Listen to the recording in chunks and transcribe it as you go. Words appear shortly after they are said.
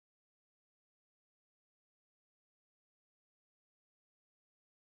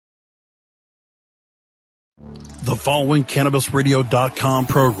The following CannabisRadio.com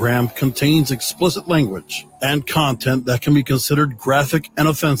program contains explicit language and content that can be considered graphic and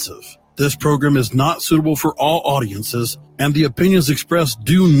offensive. This program is not suitable for all audiences, and the opinions expressed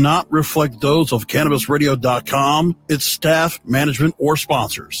do not reflect those of CannabisRadio.com, its staff, management, or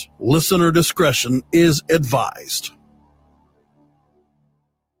sponsors. Listener discretion is advised.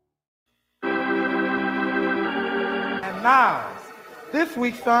 And now, this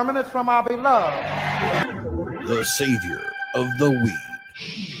week's sermon is from our beloved, the savior of the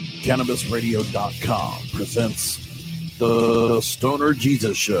weed. CannabisRadio.com presents the Stoner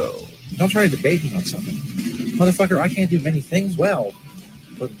Jesus Show. Don't try to debate me on something. Motherfucker, I can't do many things well,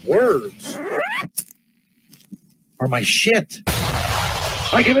 but words are my shit.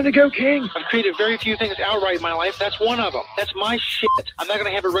 I give it to go, King. I've created very few things outright in my life. That's one of them. That's my shit. I'm not going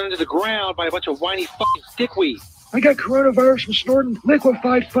to have it run into the ground by a bunch of whiny fucking dickweed. I got coronavirus from snorting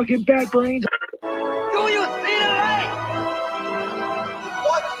liquefied fucking bat brains. Do you see the light?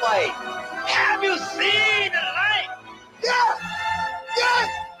 What light? Have you seen the light? Yes! Yes!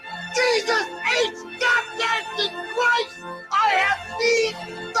 Jesus H. Goddamn Christ! I have seen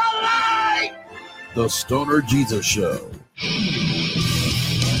the light! The Stoner Jesus Show.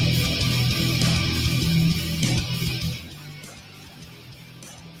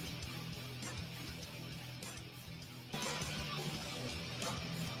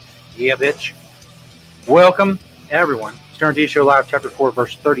 Yeah, bitch. Welcome, everyone. Stoner Jesus Show Live, Chapter 4,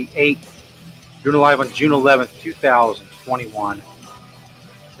 Verse 38. Doing it live on June 11th, 2021.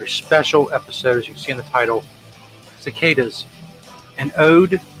 Very special episode, as you can see in the title, Cicadas, an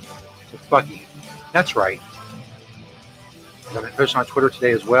ode to fucking. That's right. I've been posting on Twitter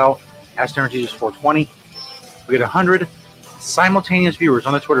today as well, @StonerJesus420. We get 100 simultaneous viewers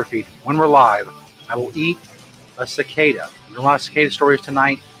on the Twitter feed. When we're live, I will eat a cicada. There's a lot of cicada stories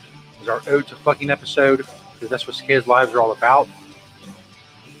tonight. Is our ode to fucking episode, because that's what Cicadas Lives are all about.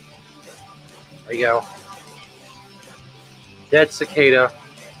 There you go. Dead cicada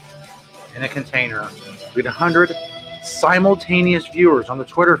in a container. We get 100 simultaneous viewers on the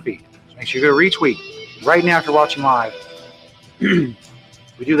Twitter feed. So make sure you go retweet right now after watching live. We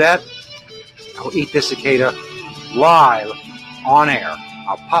do that, I will eat this cicada live on air.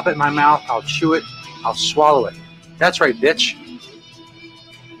 I'll pop it in my mouth, I'll chew it, I'll swallow it. That's right, bitch.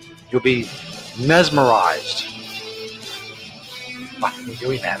 You'll be mesmerized by me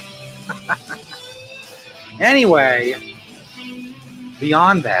doing that. Anyway,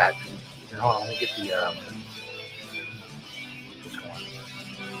 beyond that, hold on, let me get the, what's going on?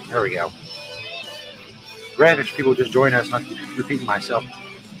 There we go. Granted, if people just join us, not repeating myself.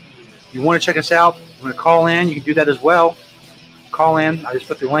 If you want to check us out, you want to call in, you can do that as well. Call in. I just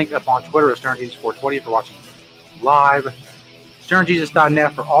put the link up on Twitter at StonerJesus420 if you're watching live.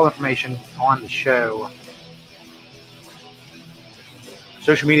 StonerJesus.net for all information on the show.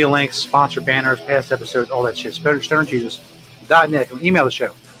 Social media links, sponsor banners, past episodes, all that shit. StonerJesus.net. You can email the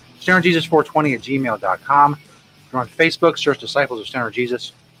show. StonerJesus420 at gmail.com. If you're on Facebook, search Disciples of Stoner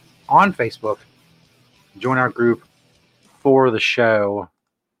Jesus on Facebook. Join our group for the show.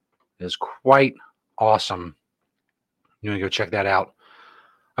 It is quite awesome. You want to go check that out.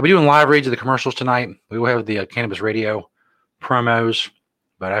 I'll be doing live reads of the commercials tonight. We will have the Cannabis Radio promos,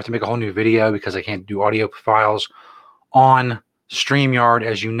 but I have to make a whole new video because I can't do audio files on StreamYard,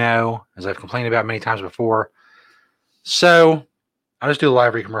 as you know, as I've complained about many times before. So I'll just do the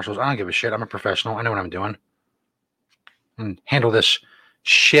live read commercials. I don't give a shit. I'm a professional. I know what I'm doing. And handle this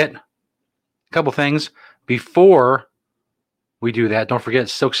shit. A couple things before we do that. Don't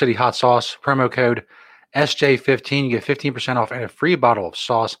forget Silk City Hot Sauce promo code SJ15. You get 15% off and a free bottle of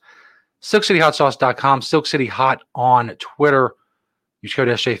sauce. SilkCityHotSauce.com, Silk City Hot on Twitter. Use code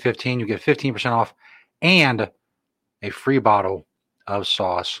SJ15. You get 15% off and a free bottle of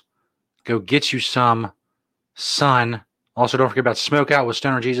sauce. Go get you some sun. Also, don't forget about Smoke Out with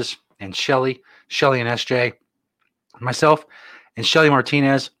Stoner Jesus and Shelly and SJ. Myself and Shelly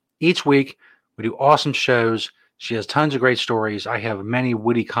Martinez. Each week, we do awesome shows. She has tons of great stories. I have many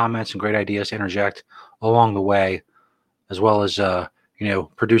witty comments and great ideas to interject along the way, as well as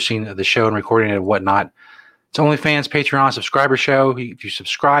producing the show and recording it and whatnot. It's OnlyFans, Patreon, subscriber show. If you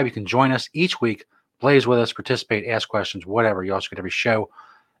subscribe, you can join us each week, blaze with us, participate, ask questions, whatever. You also get every show,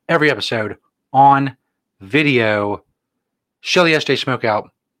 every episode on video.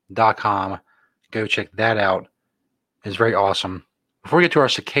 ShellySJSmokeout.com. Go check that out. It's very awesome. Before we get to our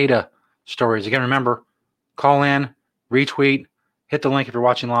cicada stories, again, remember, call in, retweet, hit the link if you're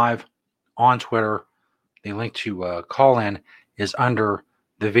watching live on Twitter. The link to call in is under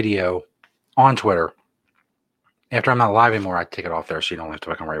the video on Twitter. After I'm not live anymore, I take it off there so you don't have to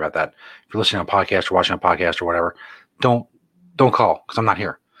fucking worry about that. If you're listening to a podcast or watching a podcast or whatever, don't call because I'm not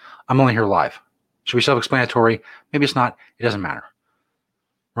here. I'm only here live. Should be self-explanatory. Maybe it's not. It doesn't matter.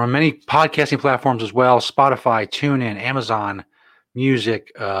 We're on many podcasting platforms as well. Spotify, TuneIn, Amazon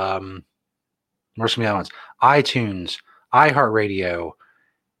Music. Where's some of the other ones? iTunes, iHeartRadio.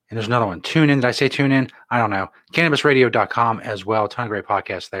 And there's another one. TuneIn. Did I say TuneIn? I don't know. CannabisRadio.com as well. A ton of great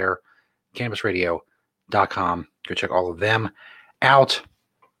podcasts there. CannabisRadio.com. Go check all of them out.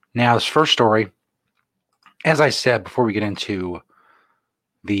 Now, this first story, as I said before we get into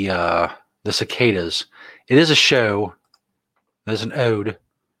the Cicadas, it is a show that is an ode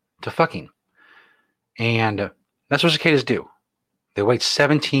to fucking. And that's what cicadas do. They wait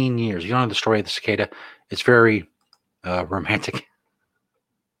 17 years. You don't know the story of the cicada. It's very romantic.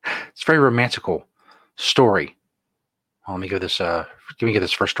 It's a very romantical story. Well, let me get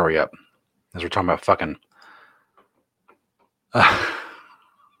this first story up as we're talking about fucking. Because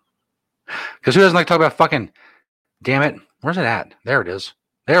who doesn't like to talk about fucking? Damn it. Where's it at? There it is.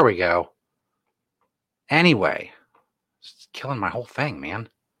 There we go. Anyway, it's killing my whole thing, man.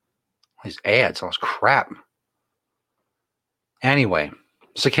 All these ads, all this crap. Anyway,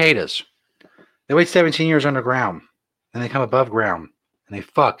 cicadas. They wait 17 years underground. Then they come above ground. And they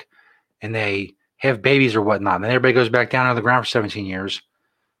fuck. And they have babies or whatnot. And then everybody goes back down under the ground for 17 years.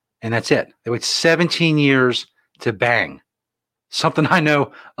 And that's it. They wait 17 years to bang. Something I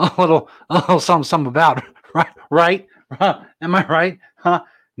know a little something about. Right? Huh? Am I right? Huh?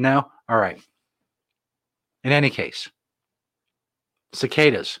 No? All right. In any case,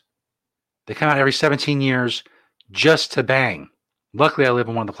 cicadas. They come out every 17 years just to bang. Luckily, I live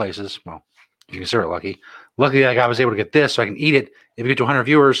in one of the places. Well, if you consider it lucky. Luckily, I was able to get this so I can eat it. If you get to 100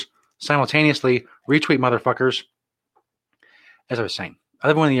 viewers simultaneously, retweet motherfuckers. As I was saying, I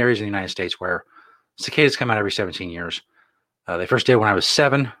live in one of the areas in the United States where cicadas come out every 17 years. They first did when I was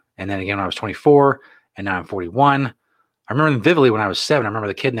 7, and then again when I was 24, and now I'm 41. I remember them vividly when I was 7. I remember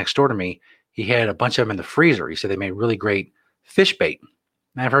the kid next door to me. He had a bunch of them in the freezer. He said they made really great fish bait.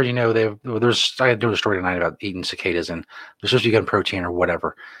 And I've heard, I got to do a story tonight about eating cicadas, and they're supposed to be good in protein or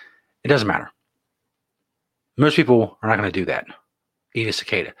whatever. It doesn't matter. Most people are not going to do that. Eat a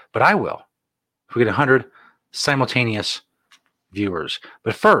cicada. But I will. If we get 100 simultaneous viewers.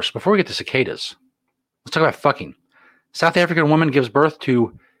 But first, before we get to cicadas, let's talk about fucking. South African woman gives birth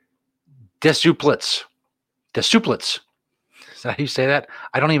to desuplets. Desuplets. Is that how you say that?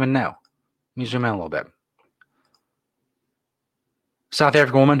 I don't even know. Let me zoom in a little bit. South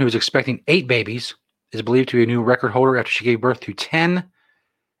African woman who is expecting 8 babies is believed to be a new record holder after she gave birth to 10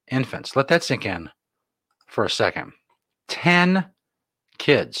 infants. Let that sink in for a second. 10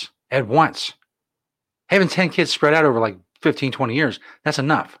 kids at once. Having 10 kids spread out over like 15, 20 years, that's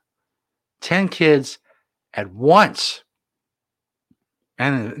enough. 10 kids at once.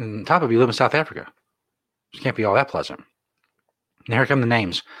 And on top of it, you live in South Africa. It can't be all that pleasant. Now here come the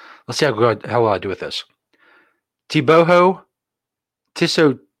names. Let's see how well I do with this. Tiboho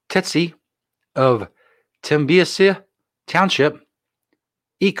Tisotetsi of Tembisa Township.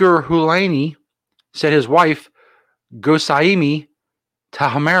 Iker Hulaini said his wife, Gosaimi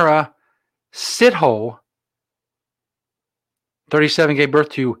Tahamara Sithole, 37, gave birth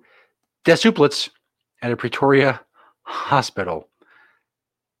to desuplets at a Pretoria hospital.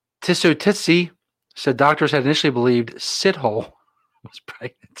 Tisotitsi said doctors had initially believed Sithole was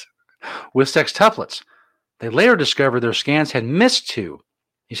pregnant with sextuplets. They later discovered their scans had missed 2.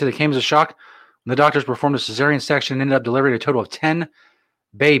 He said it came as a shock when the doctors performed a cesarean section and ended up delivering a total of 10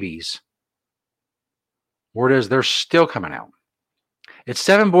 babies. Word is they're still coming out. It's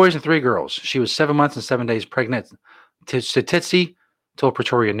 7 boys and 3 girls. She was 7 months and 7 days pregnant. Titsi told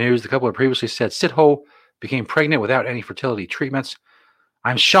Pretoria News the couple had previously said Sithole became pregnant without any fertility treatments.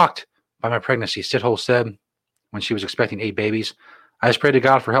 I'm shocked by my pregnancy, Sithole said when she was expecting 8 babies. I just prayed to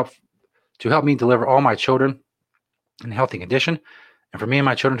God for help to help me deliver all my children in healthy condition, and for me and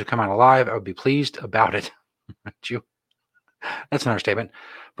my children to come out alive. I would be pleased about it. That's an understatement.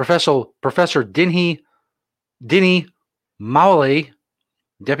 Professor Dinny Mawale,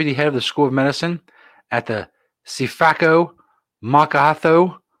 deputy head of the School of Medicine at the Sifako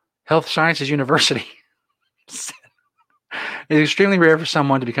Makahatho Health Sciences University, it is extremely rare for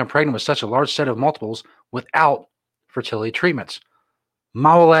someone to become pregnant with such a large set of multiples without fertility treatments.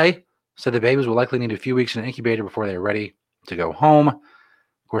 Mawale said the babies will likely need a few weeks in an incubator before they are ready to go home. Of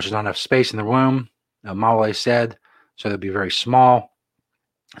course, there's not enough space in the womb, Mawale said, so they'll be very small.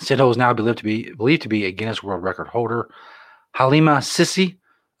 Sithole is now believed to be a Guinness World Record holder. Halima Sissi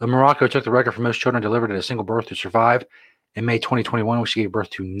of Morocco took the record for most children delivered at a single birth to survive in May 2021, when she gave birth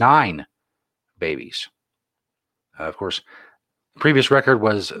to 9 babies. Of course, the previous record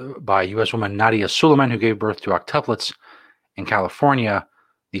was by U.S. woman Nadia Suleiman, who gave birth to octuplets in California,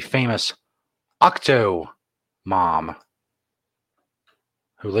 the famous Octo Mom,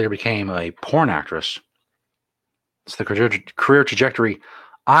 who later became a porn actress. It's the career trajectory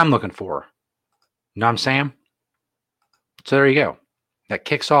I'm looking for. You know what I'm saying? So there you go. That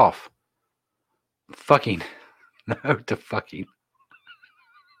kicks off fucking. No to fucking.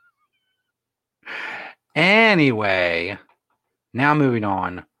 Anyway, now moving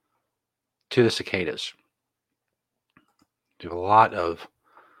on to the cicadas. Do a lot of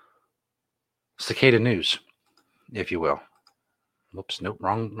cicada news, if you will. Whoops, nope,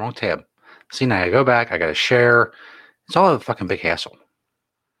 wrong tab. See, now I go back, I gotta share. It's all a fucking big hassle.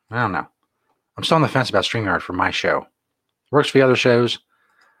 I don't know. I'm still on the fence about StreamYard for my show. Works for the other shows,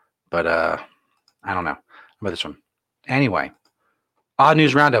 but I don't know about this one. Anyway, odd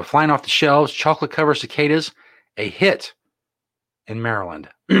news roundup. Flying off the shelves, chocolate covered cicadas, a hit in Maryland.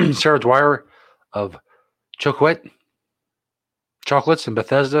 Sarah Dwyer of Chocowet Chocolates in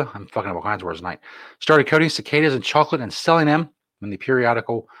Bethesda, I'm fucking up all kinds of words tonight, started coating cicadas in chocolate and selling them when the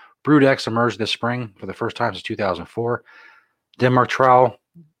periodical Brood X emerged this spring for the first time since 2004. Denmark trial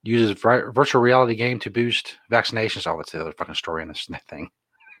uses virtual reality game to boost vaccinations. Oh, that's the other fucking story in this thing.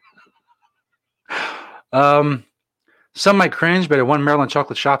 Some might cringe, but at one Maryland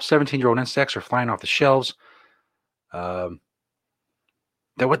chocolate shop, 17-year-old insects are flying off the shelves. What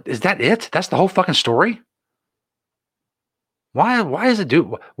is that? It? That's the whole fucking story. Why is it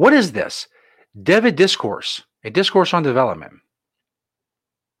what is this? Devid Discourse, a discourse on development.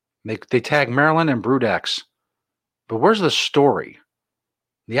 They tag Maryland and Brood X. But where's the story?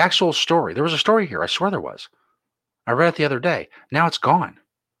 The actual story. There was a story here. I swear there was. I read it the other day. Now it's gone.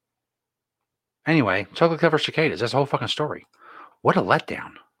 Anyway, chocolate covered cicadas. That's the whole fucking story. What a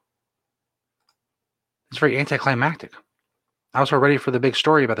letdown. It's very anticlimactic. I was ready for the big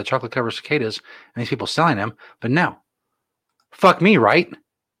story about the chocolate covered cicadas and these people selling them, but no. Fuck me, right?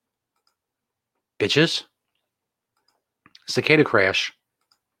 Bitches. Cicada crash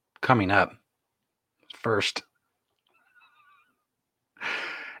coming up first.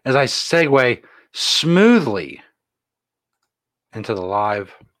 As I segue smoothly into the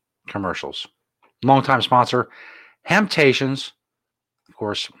live commercials. Longtime sponsor, Hemptations. Of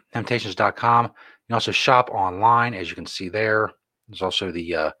course, Hemptations.com. You can also shop online, as you can see there. There's also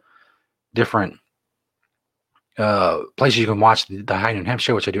the different places you can watch the High Noon Hemp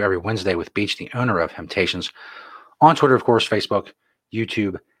Show, which I do every Wednesday with Beach, the owner of Hemptations. On Twitter, of course, Facebook,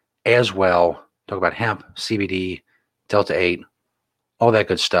 YouTube as well. Talk about hemp, CBD, Delta 8, all that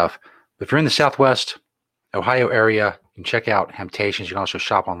good stuff. But if you're in the Southwest Ohio area, you can check out Hemptations. You can also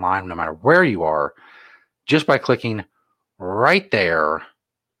shop online no matter where you are just by clicking right there.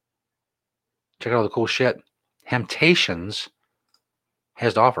 Check out all the cool shit Hemptations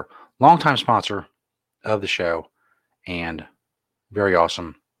has to offer. Longtime sponsor of the show and very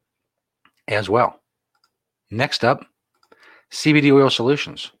awesome as well. Next up, CBD oil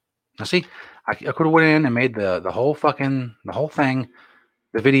solutions. Now see, I could have went in and made the whole thing,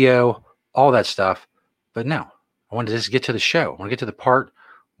 the video, all that stuff, but no. I wanted to just get to the show. I want to get to the part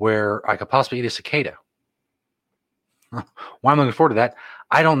where I could possibly eat a cicada. Why I'm looking forward to that,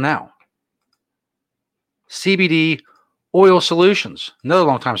 I don't know. CBD oil solutions, another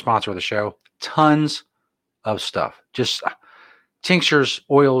longtime sponsor of the show. Tons of stuff. Just tinctures,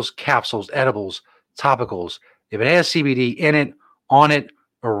 oils, capsules, edibles, topicals. If it has CBD in it, on it,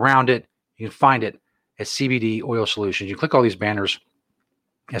 around it, you can find it at CBD Oil Solutions. You click all these banners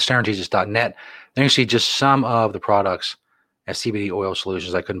at stonerjesus.net. Then you see just some of the products at CBD Oil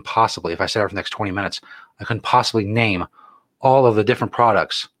Solutions. I couldn't possibly, if I sat there for the next 20 minutes, I couldn't possibly name all of the different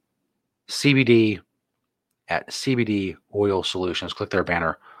products. CBD at CBD Oil Solutions. Click their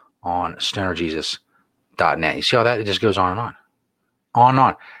banner on stonerjesus.net. You see how that it just goes on and on. On and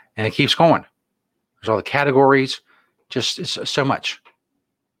on. And it keeps going. There's all the categories. Just, it's so much.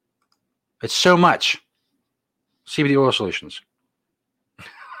 It's so much. CBD Oil Solutions.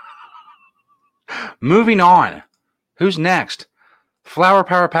 Moving on. Who's next? Flower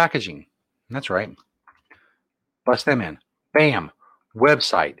Power Packaging. That's right. Bust them in. Bam.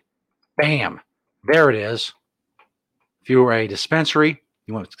 Website. Bam. There it is. If you were a dispensary,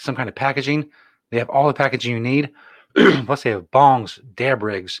 you want some kind of packaging, they have all the packaging you need. Plus they have bongs, dab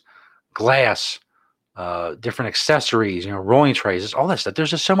rigs, glass, different accessories, rolling trays, all that stuff.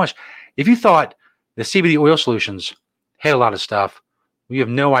 There's just so much. If you thought the CBD Oil Solutions had a lot of stuff, we have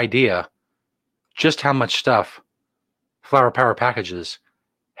no idea just how much stuff Flower Power Packages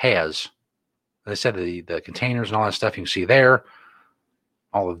has. As I said, the containers and all that stuff you can see there.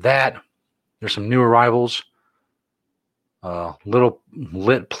 All of that. There's some new arrivals. Little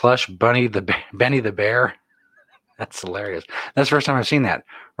lit plush Benny the Bear. That's hilarious. That's the first time I've seen that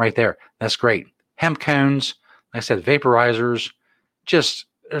right there. That's great. Hemp cones, like I said, vaporizers. There's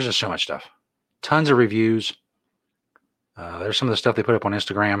just so much stuff. Tons of reviews. There's some of the stuff they put up on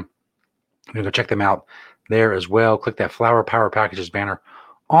Instagram. You can go check them out there as well. Click that Flower Power Packages banner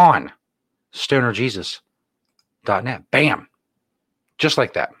on stonerjesus.net. Bam. Just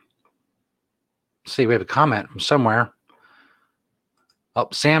like that. Let's see, we have a comment from somewhere. Oh,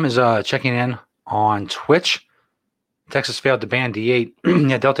 Sam is checking in on Twitch. Texas failed to ban D8.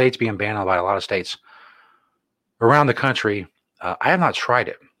 Yeah, Delta 8's being banned by a lot of states around the country. I have not tried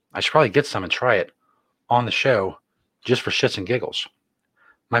it. I should probably get some and try it on the show just for shits and giggles.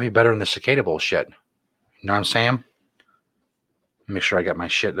 Might be better than the cicada bullshit. You know what I'm saying? Make sure I got my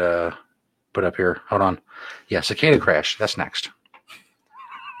shit put up here. Hold on. Yeah, cicada crash. That's next.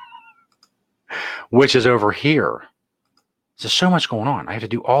 Which is over here. There's so much going on. I have to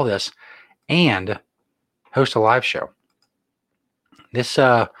do all this and host a live show. This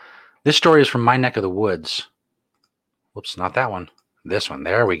story is from my neck of the woods. Whoops, not that one. This one.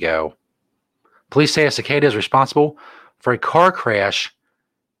 There we go. Police say a cicada is responsible for a car crash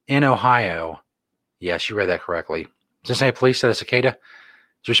in Ohio. Yes, you read that correctly. Cincinnati police said a cicada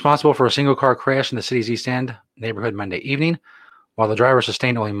is responsible for a single car crash in the city's East End neighborhood Monday evening. While the driver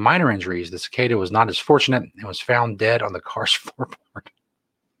sustained only minor injuries, the cicada was not as fortunate and was found dead on the car's floorboard.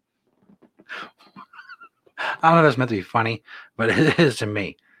 I don't know if that's meant to be funny, but it is to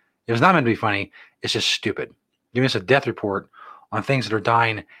me. If it's not meant to be funny, it's just stupid. Giving us a death report on things that are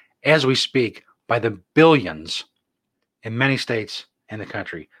dying as we speak by the billions in many states in the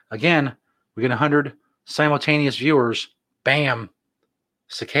country. Again, we get 100 simultaneous viewers. Bam.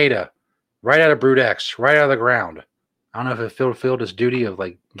 Cicada. Right out of Brood X. Right out of the ground. I don't know if it fulfilled its duty of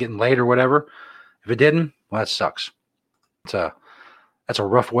like getting laid or whatever. If it didn't, well, that sucks. That's a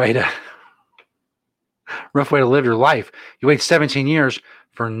rough way to live your life. You wait 17 years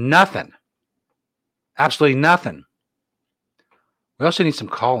for nothing. Absolutely nothing. We also need some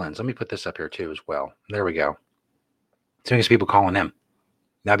call-ins. Let me put this up here too as well. There we go. So many people calling in.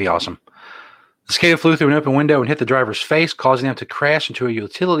 That'd be awesome. The cicada flew through an open window and hit the driver's face, causing them to crash into a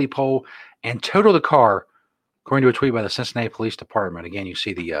utility pole and total the car, according to a tweet by the Cincinnati Police Department. Again, you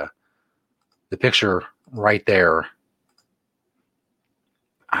see the picture right there.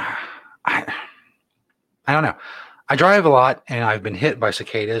 I don't know. I drive a lot, and I've been hit by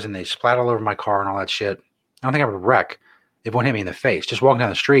cicadas, and they splat all over my car and all that shit. I don't think I would wreck if one hit me in the face. Just walking down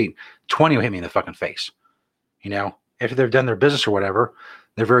the street, 20 will hit me in the fucking face. You know, after they've done their business or whatever,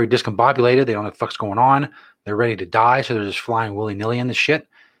 they're very discombobulated. They don't know what the fuck's going on. They're ready to die, so they're just flying willy-nilly in the shit.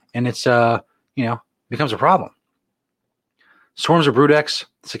 And it's, becomes a problem. Swarms of Brood X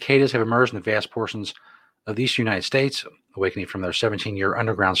cicadas have emerged in the vast portions of the eastern United States, awakening from their 17-year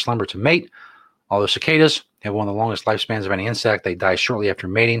underground slumber to mate. Although cicadas have one of the longest lifespans of any insect, they die shortly after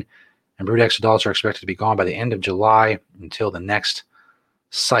mating, and Brood X adults are expected to be gone by the end of July until the next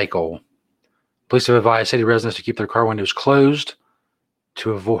cycle. Police have advised city residents to keep their car windows closed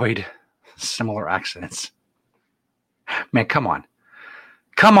to avoid similar accidents. Man, come on.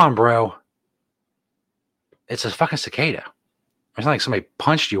 Come on, bro. It's a fucking cicada. It's not like somebody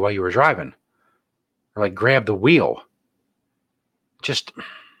punched you while you were driving or like grabbed the wheel. Just,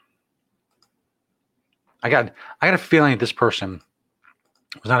 I got a feeling that this person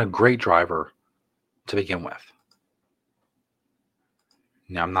was not a great driver to begin with.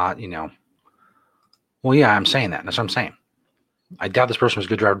 Now, I'm not, well, yeah, I'm saying that. That's what I'm saying. I doubt this person was a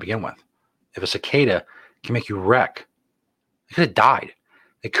good driver to begin with. If a cicada can make you wreck, they could have died.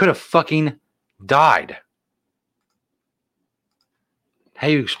 They could have fucking died. How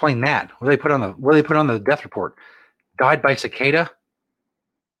do you explain that? What do they put on the death report? Died by cicada?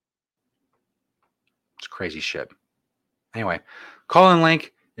 It's crazy shit. Anyway, call-in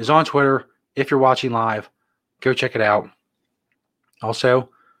link is on Twitter. If you're watching live, go check it out. Also,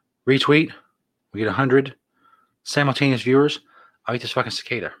 retweet. We get 100 simultaneous viewers. I'll eat this fucking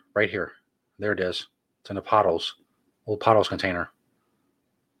cicada right here. There it is. It's in a little Pottles container.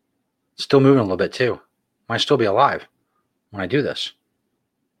 It's still moving a little bit too. Might still be alive when I do this.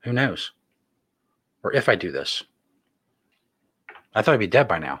 Who knows? Or if I do this. I thought I'd be dead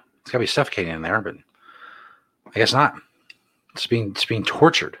by now. It's got to be suffocating in there, but I guess not. It's being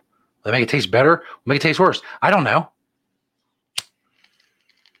tortured. Will they make it taste better? Will make it taste worse? I don't know.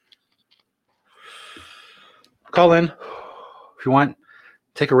 Call in if you want.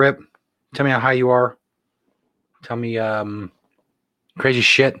 Take a rip. Tell me how high you are. Tell me crazy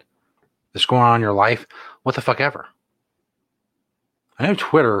shit that's going on in your life. What the fuck ever. I know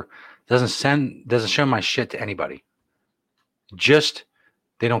Twitter doesn't show my shit to anybody.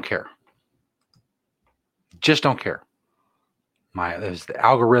 They don't care. Just don't care. There's the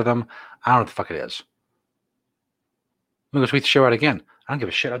algorithm. I don't know what the fuck it is. I'm going to tweet the show out again. I don't give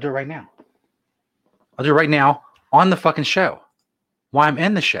a shit. I'll do it right now. I'll do it right now on the fucking show. While I'm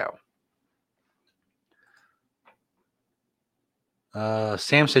in the show.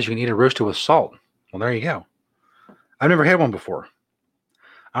 Sam says you can eat a roasted with salt. Well, there you go. I've never had one before.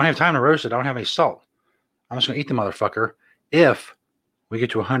 I don't have time to roast it. I don't have any salt. I'm just going to eat the motherfucker if we get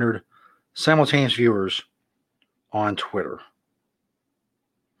to 100 simultaneous viewers on Twitter.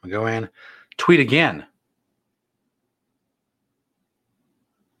 We go in, tweet again.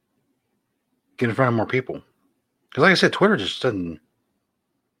 Get in front of more people. Because like I said, Twitter just doesn't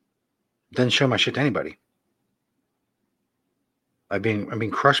show my shit to anybody. I'm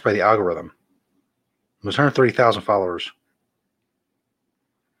being crushed by the algorithm. There's 130,000 followers.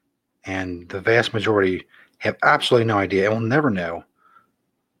 And the vast majority have absolutely no idea and will never know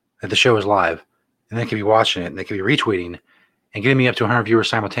that the show is live. And they could be watching it and they could be retweeting and getting me up to 100 viewers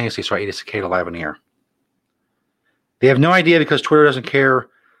simultaneously so I eat a cicada live on the air. They have no idea because Twitter doesn't care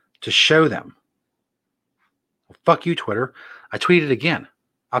to show them. Well, fuck you, Twitter. I tweeted again.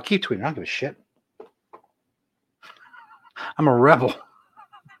 I'll keep tweeting. I don't give a shit. I'm a rebel.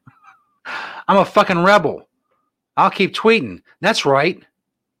 I'm a fucking rebel. I'll keep tweeting. That's right.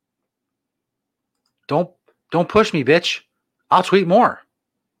 Don't push me, bitch. I'll tweet more.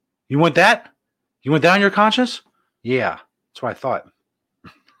 You want that? You want that on your conscience? Yeah, that's what I thought.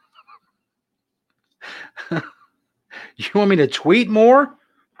 You want me to tweet more?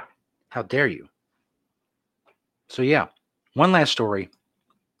 How dare you? So yeah, one last story.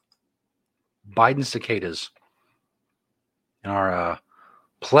 Biden cicadas. In our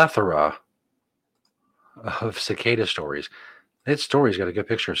plethora of cicada stories. That story's got a good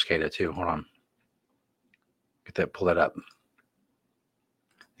picture of cicada too. Hold on. Pull that up.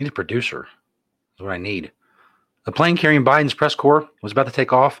 I need a producer. That's what I need. The plane carrying Biden's press corps was about to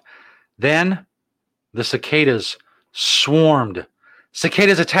take off. Then the cicadas swarmed.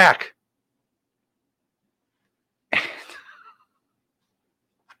 Cicadas attack.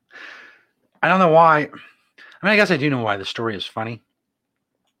 I don't know why. I mean, I guess I do know why the story is funny.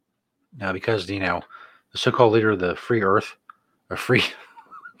 Because, the so-called leader of the free earth, or free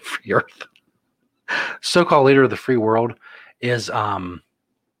earth, so-called leader of the free world is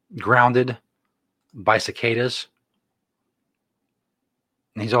grounded by cicadas.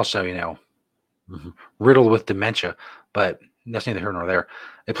 And he's also, riddled with dementia, but that's neither here nor there.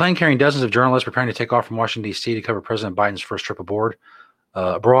 A plane carrying dozens of journalists preparing to take off from Washington, D.C. to cover President Biden's first trip abroad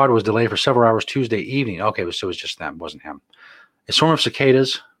was delayed for several hours Tuesday evening. Okay, so it was just them, it wasn't him. A swarm of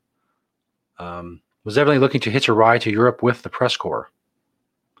cicadas was evidently looking to hitch a ride to Europe with the press corps.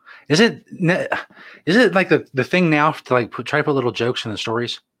 Is it like the thing now to try to put little jokes in the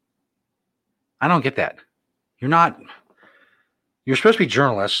stories? I don't get that. You're supposed to be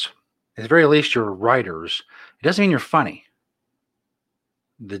journalists. At the very least, you're writers. It doesn't mean you're funny.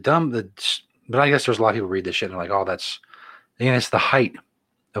 But I guess there's a lot of people who read this shit and they're like, oh, it's the height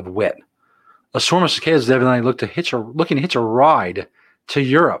of wit. A swarm of cicadas evidently looking to hitch a ride to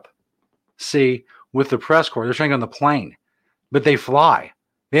Europe. See, with the press corps, they're trying to get on the plane, but they fly.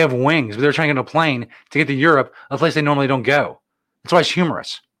 They have wings, but they're trying to get on a plane to get to Europe, a place they normally don't go. That's why it's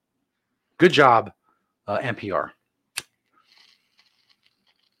humorous. Good job, NPR.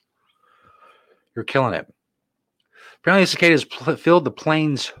 You're killing it. Apparently, the cicadas filled the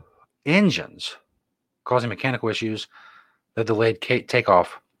plane's engines, causing mechanical issues that delayed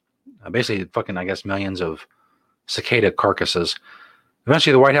takeoff. Basically, fucking, I guess, millions of cicada carcasses.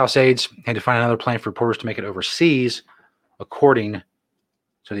 Eventually, the White House aides had to find another plane for reporters to make it overseas, according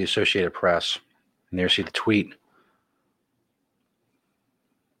to the Associated Press. And there you see the tweet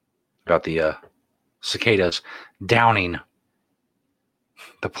about the cicadas downing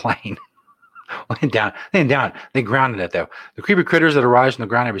the plane. They grounded it, though. The creepy critters that arise from the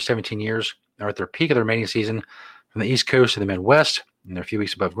ground every 17 years are at their peak of their mating season from the East Coast to the Midwest, and they're a few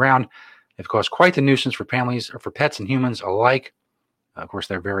weeks above ground. They've caused quite the nuisance for families, or for pets and humans alike. Of course,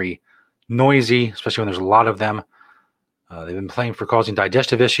 they're very noisy, especially when there's a lot of them. They've been blamed for causing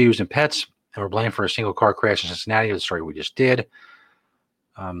digestive issues in pets, and were blamed for a single car crash in Cincinnati, the story we just did.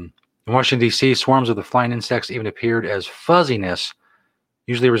 In Washington, D.C., swarms of the flying insects even appeared as fuzziness,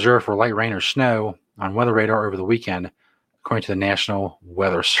 usually reserved for light rain or snow, on weather radar over the weekend, according to the National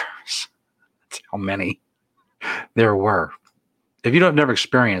Weather Service. That's how many there were. If you have never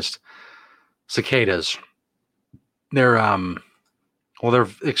experienced cicadas, they're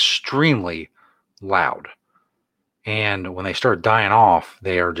extremely loud. And when they start dying off,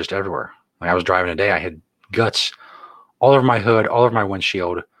 they are just everywhere. Like I was driving today, I had guts all over my hood, all over my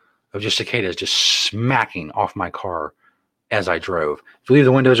windshield of just cicadas just smacking off my car as I drove. If you leave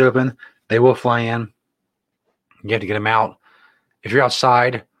the windows open, they will fly in. You have to get them out. If you're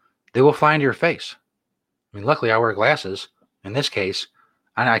outside, they will fly into your face. I mean, luckily I wear glasses. In this case,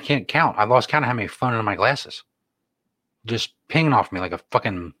 I can't count. I lost count of how many flown into my glasses. Just pinging off me like a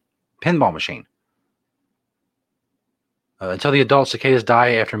fucking pinball machine. Until the adult cicadas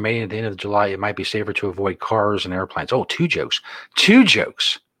die after mating at the end of July, it might be safer to avoid cars and airplanes. Oh, two jokes. Two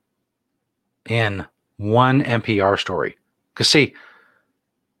jokes in one NPR story. Because, see,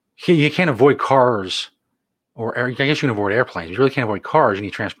 you can't avoid cars, or I guess you can avoid airplanes. You really can't avoid cars. You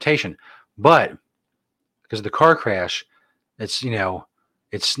need transportation. But because of the car crash, it's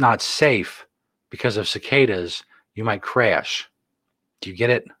not safe because of cicadas. You might crash. Do you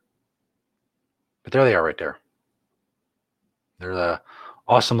get it? But there they are right there. They're the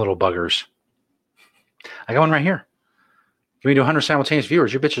awesome little buggers. I got one right here. Give me to 100 simultaneous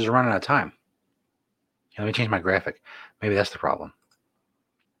viewers. Your bitches are running out of time. Let me change my graphic. Maybe that's the problem.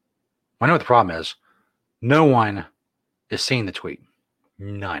 I know what the problem is. No one is seeing the tweet.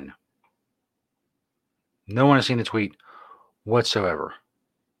 None. No one has seen the tweet whatsoever.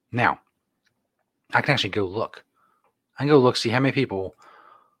 Now, I can actually go look. I can go look, see how many people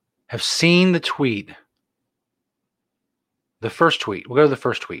have seen the tweet. The first tweet. We'll go to the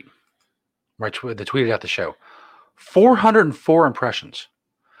first tweet. Right, the tweeted out the show. 404 impressions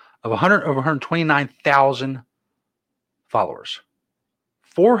of over 129,000 followers.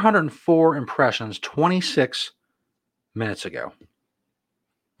 404 impressions 26 minutes ago. Let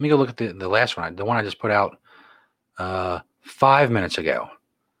me go look at the last one. The one I just put out 5 minutes ago.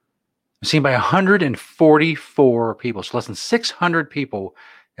 Seen by 144 people. So less than 600 people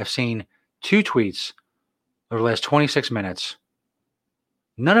have seen two tweets over the last 26 minutes.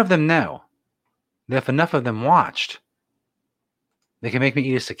 None of them know that if enough of them watched, they can make me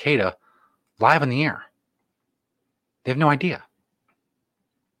eat a cicada live in the air. They have no idea.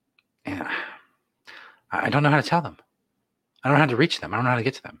 And I don't know how to tell them. I don't know how to reach them. I don't know how to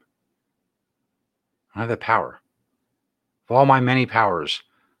get to them. I don't have that power. Of all my many powers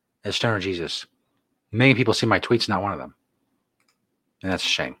as Stoner Jesus, many people see my tweets, not one of them. And that's a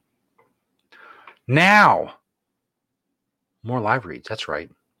shame. Now, more live reads. That's right.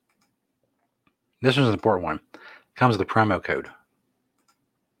 This one's an important one. Comes with a promo code.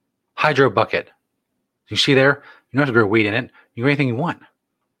 Hydro Bucket. You see there? You don't have to grow weed in it. You can grow anything you want.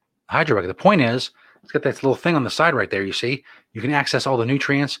 Hydro Bucket. The point is, it's got that little thing on the side right there, you see? You can access all the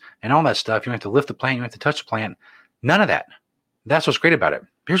nutrients and all that stuff. You don't have to lift the plant. You don't have to touch the plant. None of that. That's what's great about it.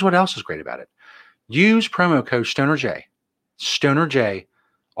 Here's what else is great about it. Use promo code STONERJ. STONERJ.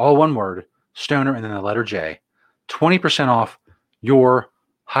 All one word. Stoner and then the letter J. 20% off your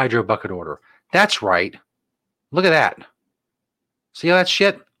Hydro Bucket order. That's right. Look at that. See all that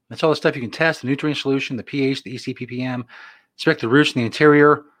shit? That's all the stuff you can test. The nutrient solution, the pH, the EC-ppm. Inspect the roots in the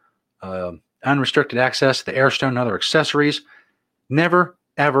interior. Unrestricted access to the air stone and other accessories. Never,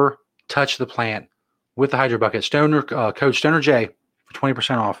 ever touch the plant with the Hydro Bucket. Stoner code STONERJ for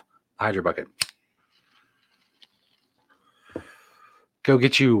 20% off Hydro Bucket. Go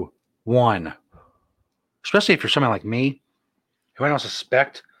get you one. Especially if you're someone like me, who I don't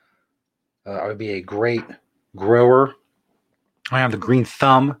suspect I would be a great grower. I have the green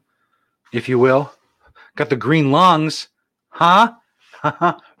thumb, if you will. Got the green lungs. Huh?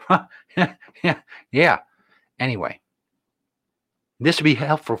 Yeah. Anyway, this would be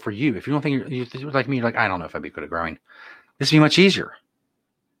helpful for you. If you don't think you're like me, you're like, I don't know if I'd be good at growing. This would be much easier.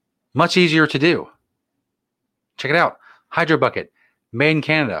 Much easier to do. Check it out. Hydro Bucket, made in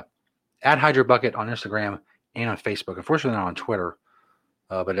Canada. At Hydro Bucket on Instagram and on Facebook. Unfortunately, not on Twitter.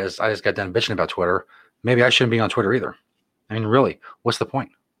 But as I just got done bitching about Twitter, maybe I shouldn't be on Twitter either. I mean, really, what's the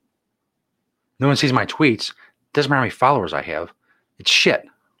point? No one sees my tweets. Doesn't matter how many followers I have. It's shit.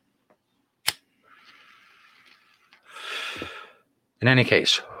 In any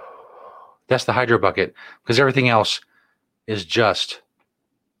case, that's the Hydro Bucket because everything else is just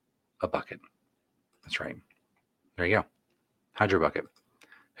a bucket. That's right. There you go. Hydro Bucket.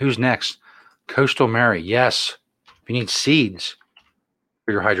 Who's next? Coastal Mary. Yes. If you need seeds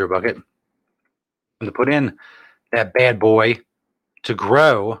for your Hydro Bucket and to put in that bad boy to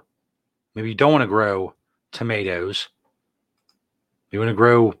grow, maybe you don't want to grow tomatoes. You want to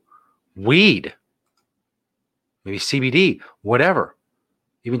grow weed, maybe CBD, whatever.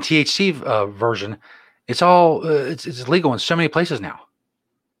 Even THC version. It's all it's legal in so many places now.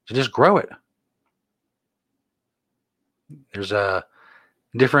 So just grow it. There's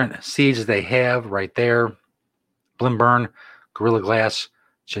different seeds that they have right there. Blimburn, Gorilla Glass,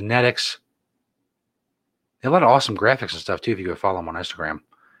 Genetics. They have a lot of awesome graphics and stuff too. If you go follow them on Instagram,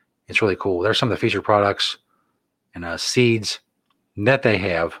 it's really cool. There's some of the featured products and seeds that they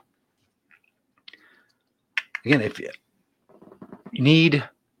have. Again, if you need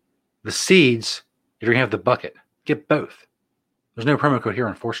the seeds, if you're gonna have the bucket, get both. There's no promo code here,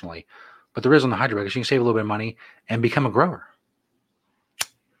 unfortunately, but there is on the Hydro Bag. So you can save a little bit of money and become a grower.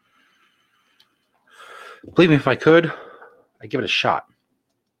 Believe me, if I could, I'd give it a shot.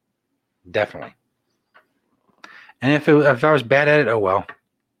 Definitely. And if I was bad at it, oh well.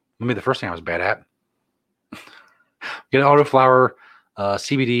 Maybe the first thing I was bad at. Get autoflower,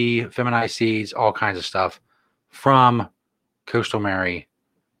 CBD, feminized seeds, all kinds of stuff from Coastal Mary.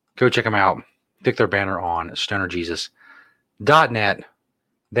 Go check them out. Click their banner on stonerjesus.net.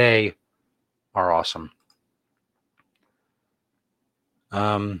 They are awesome.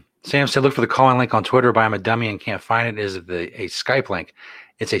 Sam said, look for the calling link on Twitter, but I'm a dummy and can't find it. Is a Skype link?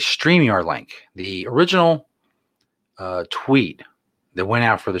 It's a StreamYard link. The original tweet that went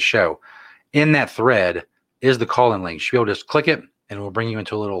out for the show, in that thread is the call-in link. You should be able to just click it, and it will bring you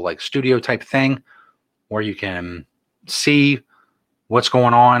into a little like studio type thing where you can see what's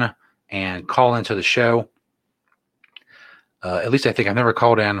going on and call into the show. At least I think I've never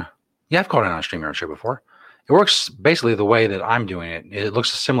called in. Yeah, I've called in on a StreamYard show before. It works basically the way that I'm doing it. It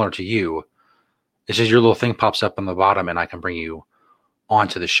looks similar to you. It's just your little thing pops up on the bottom, and I can bring you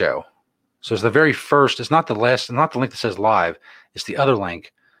onto the show. So it's the very first. It's not the last. Not the link that says live. It's the other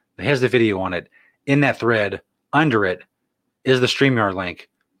link that has the video on it. In that thread, under it, is the StreamYard link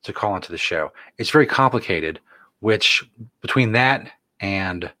to call into the show. It's very complicated, which between that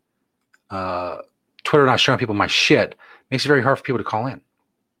and Twitter not showing people my shit makes it very hard for people to call in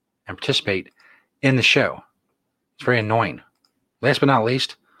and participate in the show. It's very annoying. Last but not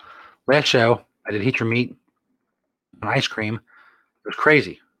least, last show, I did Heat Your Meat and ice cream. It was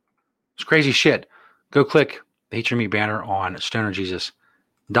crazy. It's crazy shit. Go click the Heat Your Meat banner on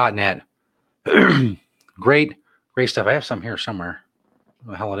stonerjesus.net. Great stuff. I have some here somewhere.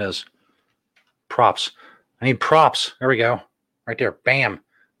 What the hell it is? Props. I need props. There we go. Right there. Bam.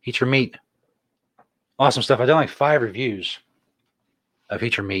 Heat Your Meat. Awesome stuff. I've done like 5 reviews of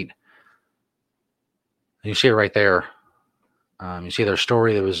Heat Your Meat. And you see it right there. You see their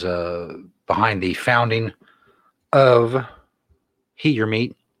story that was behind the founding of Heat Your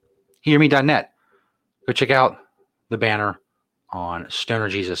Meat. HeatYourMeat.net. Go check out the banner on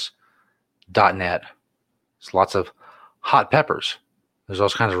stonerjesus.net. There's lots of hot peppers. There's all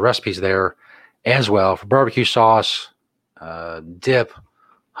kinds of recipes there as well for barbecue sauce, dip,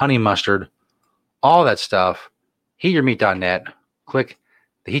 honey mustard, all that stuff. HeatYourMeat.net. Click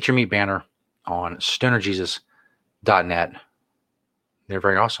the Heat Your Meat banner on stonerjesus.net. They're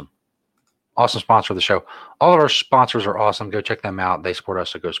very awesome. Awesome sponsor of the show. All of our sponsors are awesome. Go check them out. They support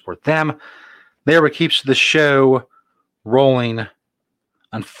us, so go support them. They're what keeps the show rolling.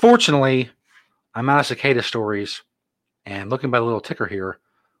 Unfortunately, I'm out of cicada stories. And looking by the little ticker here,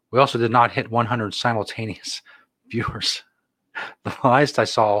 we also did not hit 100 simultaneous viewers. The highest I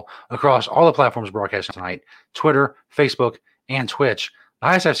saw across all the platforms broadcasting tonight, Twitter, Facebook, and Twitch, the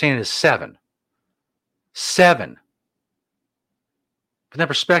highest I've seen is 7. 7. From that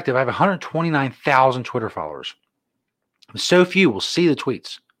perspective, I have 129,000 Twitter followers. So few will see the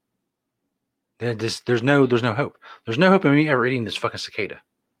tweets. There's no hope. There's no hope in me ever eating this fucking cicada.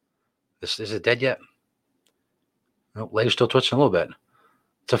 Is it dead yet? Oh, lady's still twitching a little bit.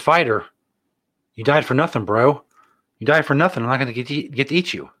 It's a fighter. You died for nothing, bro. You died for nothing. I'm not going to get to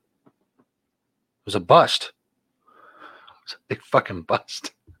eat you. It was a bust. It was a big fucking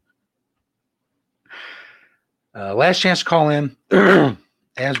bust. Last chance to call in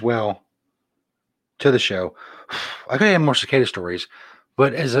as well to the show. I could have more cicada stories,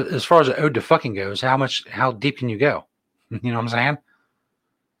 but as far as an ode to fucking goes, how deep can you go? You know what I'm saying?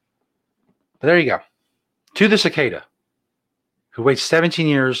 But there you go. To the cicada, who waits 17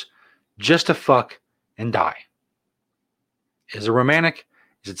 years just to fuck and die. Is it romantic?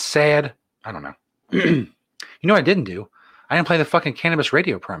 Is it sad? I don't know. You know what I didn't do? I didn't play the fucking cannabis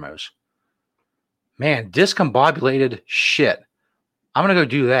radio promos. Man, discombobulated shit. I'm going to go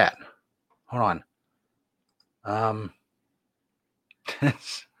do that. Hold on.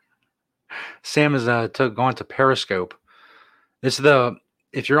 Sam is going to Periscope.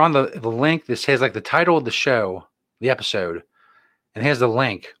 If you're on the link, this has like the title of the show, the episode, and it has the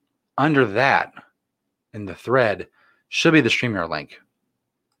link. Under that, in the thread, should be the StreamYard link.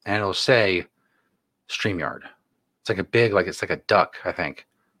 And it'll say StreamYard. It's like it's like a duck, I think.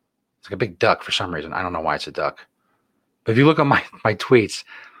 It's like a big duck for some reason. I don't know why it's a duck. But if you look at my tweets,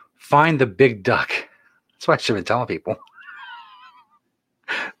 find the big duck. That's what I should have been telling people.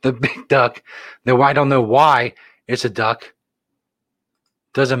 The big duck. Though I don't know why it's a duck.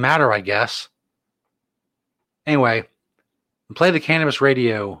 Doesn't matter, I guess. Anyway, play the Cannabis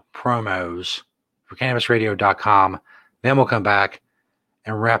Radio promos for CannabisRadio.com. Then we'll come back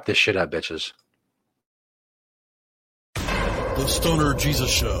and wrap this shit up, bitches. The Stoner Jesus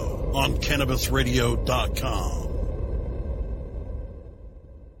Show on CannabisRadio.com.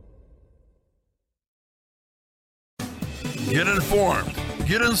 Get informed,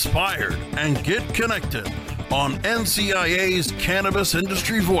 get inspired, and get connected on NCIA's Cannabis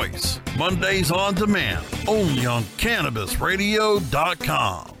Industry Voice. Mondays on demand, only on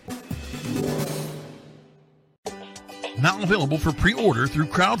CannabisRadio.com. Now available for pre-order through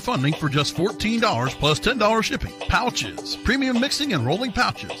crowdfunding for just $14 plus $10 shipping. Pouches, premium mixing and rolling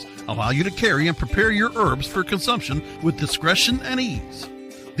pouches allow you to carry and prepare your herbs for consumption with discretion and ease.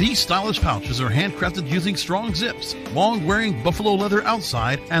 These stylish pouches are handcrafted using strong zips, long-wearing buffalo leather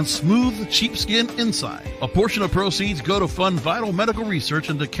outside, and smooth sheepskin inside. A portion of proceeds go to fund vital medical research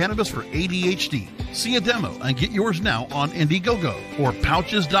into cannabis for ADHD. See a demo and get yours now on Indiegogo or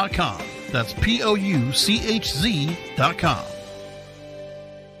pouches.com. That's POUCHZ.com.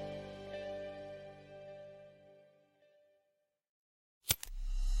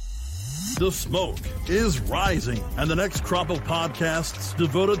 The smoke is rising, and the next crop of podcasts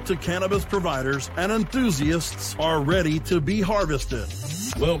devoted to cannabis providers and enthusiasts are ready to be harvested.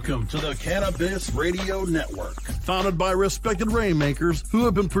 Welcome to the Cannabis Radio Network, founded by respected rainmakers who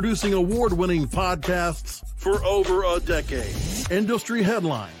have been producing award-winning podcasts for over a decade. Industry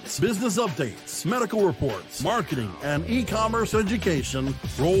headlines, business updates, medical reports, marketing, and e-commerce education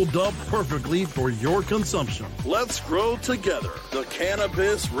rolled up perfectly for your consumption. Let's grow together. The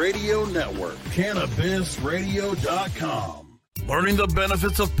Cannabis Radio Network. CannabisRadio.com. Learning the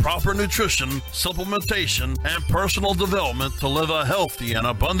benefits of proper nutrition, supplementation, and personal development to live a healthy and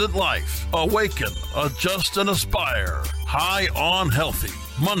abundant life. Awaken, adjust, and aspire. High on Healthy.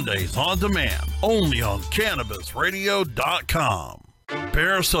 Mondays on demand, only on CannabisRadio.com.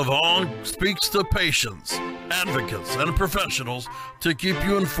 Bear Savong speaks to patients, advocates, and professionals to keep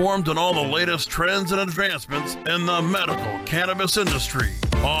you informed on all the latest trends and advancements in the medical cannabis industry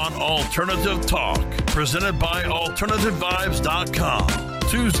on Alternative Talk, presented by AlternativeVibes.com.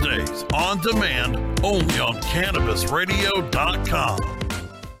 Tuesdays on demand, only on CannabisRadio.com.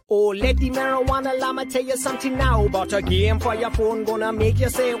 Oh, let the marijuana llama tell you something now about a game for your phone gonna make you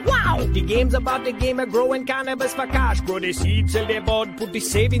say, wow! The game's about the game of growing cannabis for cash. Grow the seed, sell the bud, put the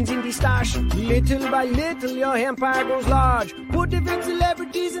savings in the stash. Little by little, your empire grows large. Put the big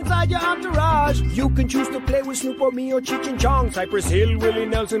celebrities inside your entourage. You can choose to play with Snoop or me or Cheech and Chong. Cypress Hill, Willie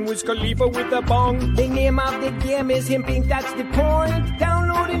Nelson, Wiz Khalifa with a bong. The name of the game is Hemp Inc., that's the point.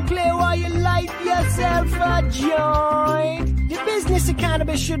 Download and play while you light yourself a joint. The business of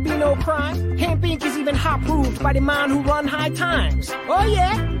cannabis should be no crime. Hemp Inc. is even hot-proofed by the man who run High Times. Oh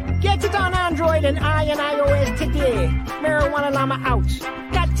yeah? Get it on Android and iOS today. Marijuana llama out.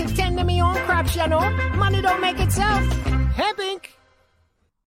 Got to tend to me own crops, you know. Money don't make itself. Hemp Inc.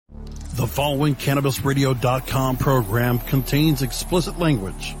 The following CannabisRadio.com program contains explicit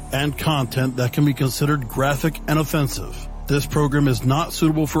language and content that can be considered graphic and offensive. This program is not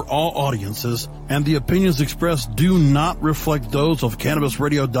suitable for all audiences, and the opinions expressed do not reflect those of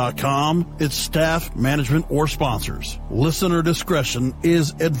CannabisRadio.com, its staff, management, or sponsors. Listener discretion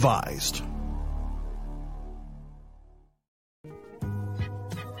is advised.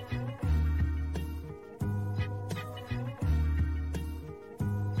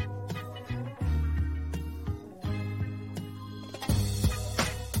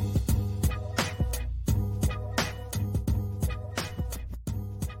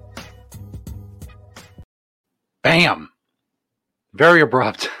 Bam! Very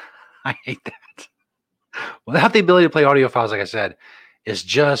abrupt. I hate that. Without the ability to play audio files, like I said, is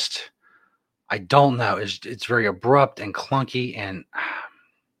just, I don't know. It's very abrupt and clunky, and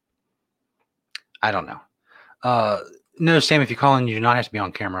I don't know. No, Sam, if you call in, you do not have to be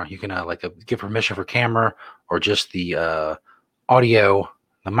on camera. You can give permission for camera or just the audio,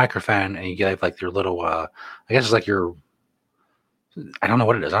 the microphone, and you get like your little, I guess it's like your, I don't know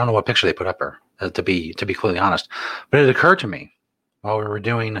what it is. I don't know what picture they put up there. To be completely honest, but it occurred to me while we were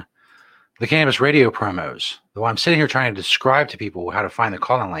doing the Cannabis Radio promos, though I'm sitting here trying to describe to people how to find the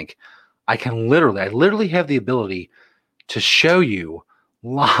call-in link, I literally have the ability to show you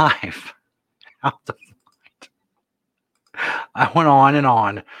live how to find. I went on and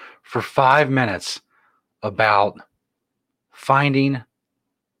on for 5 minutes about finding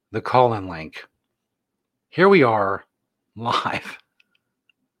the call-in link. Here we are live.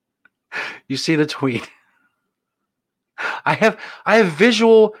 You see the tweet. I have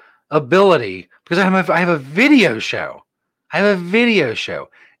visual ability because I have a video show. I have a video show.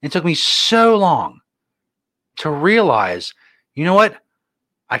 It took me so long to realize, you know what?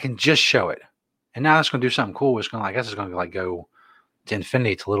 I can just show it. And now it's going to do something cool. I guess it's going to like go to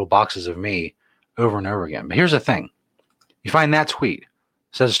infinity to little boxes of me over and over again. But here's the thing. You find that tweet. It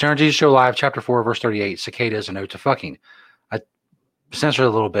says, Stern Jesus Show Live, Chapter 4, Verse 38, Cicadas, an ode to fucking. I censored it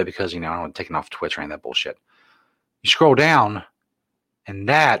a little bit because, I don't want to take it off Twitch or any of that bullshit. You scroll down, and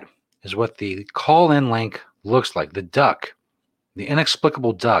that is what the call-in link looks like. The duck. The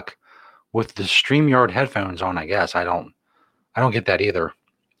inexplicable duck with the StreamYard headphones on, I guess. I don't get that either.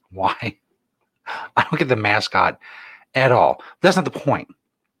 Why? I don't get the mascot at all. That's not the point.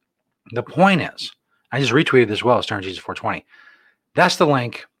 The point is, I just retweeted this as well, Stern Jesus 420. That's the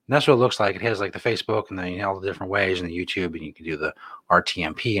link. That's what it looks like. It has like the Facebook and the all the different ways and the YouTube, and you can do the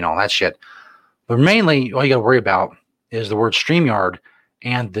RTMP and all that shit. But mainly, all you got to worry about is the word StreamYard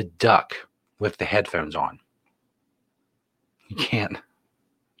and the duck with the headphones on. You can't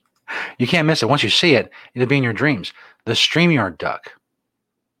miss it. Once you see it, it'll be in your dreams. The StreamYard duck.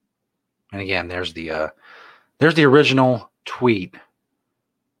 And again, there's the original tweet.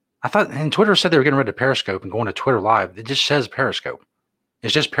 I thought, and Twitter said they were getting rid of Periscope and going to Twitter Live. It just says Periscope.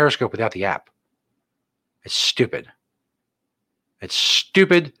 It's just Periscope without the app. It's stupid. It's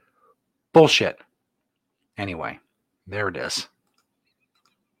stupid bullshit. Anyway, there it is.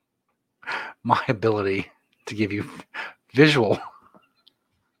 My ability to give you visual,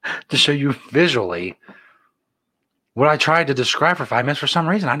 to show you visually what I tried to describe for 5 minutes for some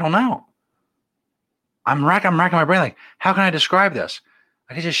reason. I don't know. I'm racking my brain like, how can I describe this?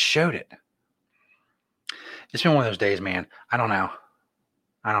 I just showed it. It's been one of those days, man. I don't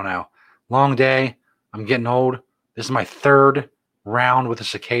know. Long day. I'm getting old. This is my 3rd round with the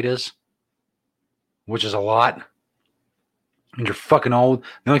cicadas, which is a lot. And you're fucking old.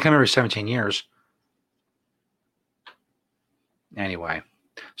 They only come every 17 years. Anyway,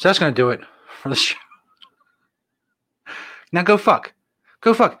 so that's going to do it for the show. Now go fuck.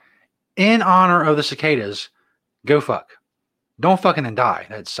 Go fuck. In honor of the cicadas, go fuck. Don't fucking then die.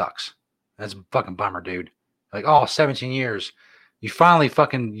 That sucks. That's a fucking bummer, dude. Like, 17 years. You finally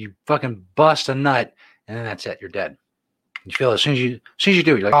fucking bust a nut, and then that's it. You're dead. You feel it as soon as you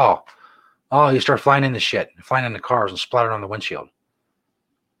do it, you're like, you start flying into shit, flying into cars and splattered on the windshield.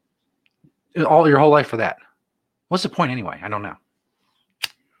 All your whole life for that. What's the point anyway? I don't know.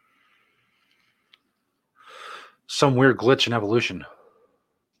 Some weird glitch in evolution.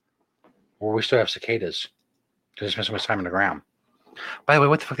 Or we still have cicadas. Because they spend so much time on the ground. By the way,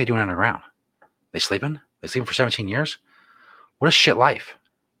 what the fuck are they doing on the ground? They sleeping? They sleeping for 17 years? What a shit life.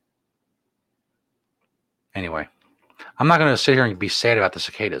 Anyway, I'm not going to sit here and be sad about the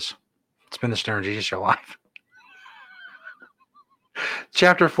cicadas. It's been the Stern Jesus Show Live.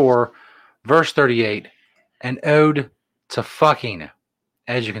 Chapter 4, verse 38, an ode to fucking,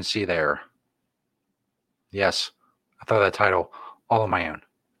 as you can see there. Yes, I thought of that title all on my own.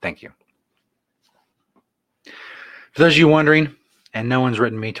 Thank you. For those of you wondering, and no one's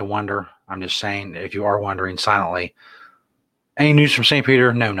written me to wonder, I'm just saying, if you are wondering silently, any news from St.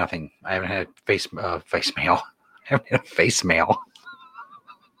 Peter? No, nothing. I haven't had face mail. I haven't had a face mail.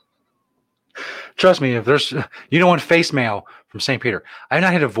 Trust me, if there's, you don't want face mail from St. Peter. I have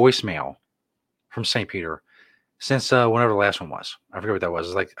not had a voicemail from St. Peter since whenever the last one was. I forget what that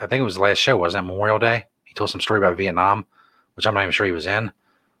was. I think it was the last show, wasn't it? Memorial Day. He told some story about Vietnam, which I'm not even sure he was in.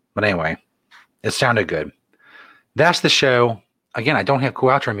 But anyway, it sounded good. That's the show. Again, I don't have cool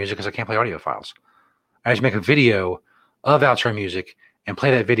outro music because I can't play audio files. I just make a video of outro music and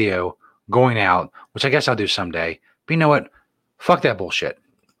play that video going out, which I guess I'll do someday. But you know what? Fuck that bullshit.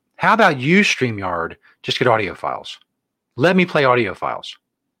 How about you, StreamYard, just get audio files? Let me play audio files.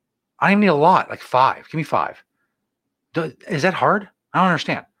 I don't even need a lot, like 5. Give me 5. Is that hard? I don't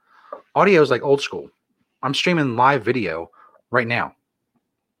understand. Audio is like old school. I'm streaming live video right now.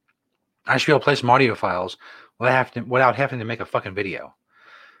 I should be able to play some audio files without having to make a fucking video.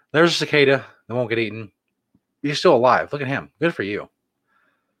 There's a cicada that won't get eaten. He's still alive. Look at him. Good for you.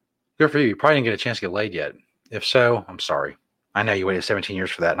 Good for you. You probably didn't get a chance to get laid yet. If so, I'm sorry. I know you waited 17 years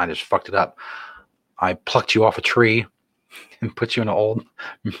for that, and I just fucked it up. I plucked you off a tree and put you in an old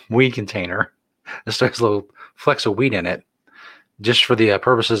weed container. This has a little flecks of weed in it, just for the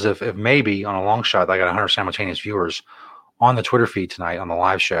purposes of if maybe on a long shot I got 100 simultaneous viewers on the Twitter feed tonight on the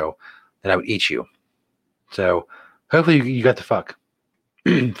live show, that I would eat you. So hopefully you got the fuck.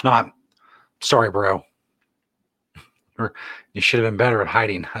 If not, sorry, bro. Or you should have been better at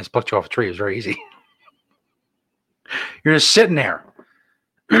hiding. I just plucked you off a tree. It was very easy. You're just sitting there.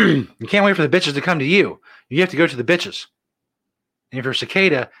 You can't wait for the bitches to come to you. You have to go to the bitches. And if you're a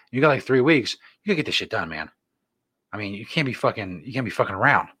cicada, you got like 3 weeks, you gotta get this shit done, man. I mean, you can't be fucking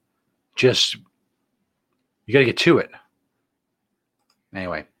around. Just, you gotta get to it.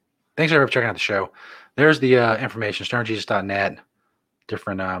 Anyway, thanks everybody for checking out the show. There's the information, stonerjesus.net,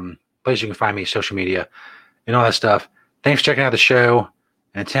 different places you can find me, social media, and all that stuff. Thanks for checking out the show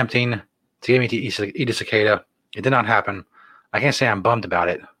and attempting to get me to eat a cicada. It did not happen. I can't say I'm bummed about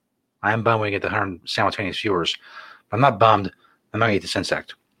it. I am bummed when we get the 100 simultaneous viewers, but I'm not bummed. I'm not going to eat this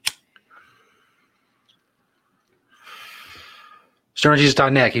insect.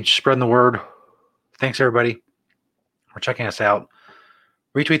 stonerjesus.net. Keep spreading the word. Thanks, everybody, for checking us out.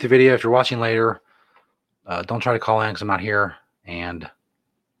 Retweet the video if you're watching later. Don't try to call in because I'm not here. And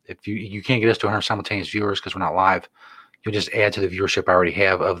if you can't get us to 100 simultaneous viewers because we're not live, you'll just add to the viewership I already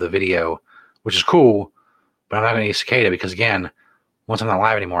have of the video, which is cool. But I'm not going to eat cicada because, again, once I'm not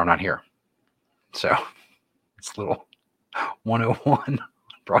live anymore, I'm not here. So it's a little 101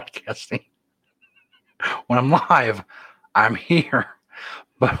 broadcasting. When I'm live, I'm here.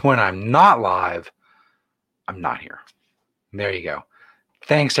 But when I'm not live, I'm not here. There you go.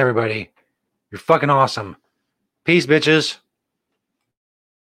 Thanks, everybody. You're fucking awesome. Peace, bitches.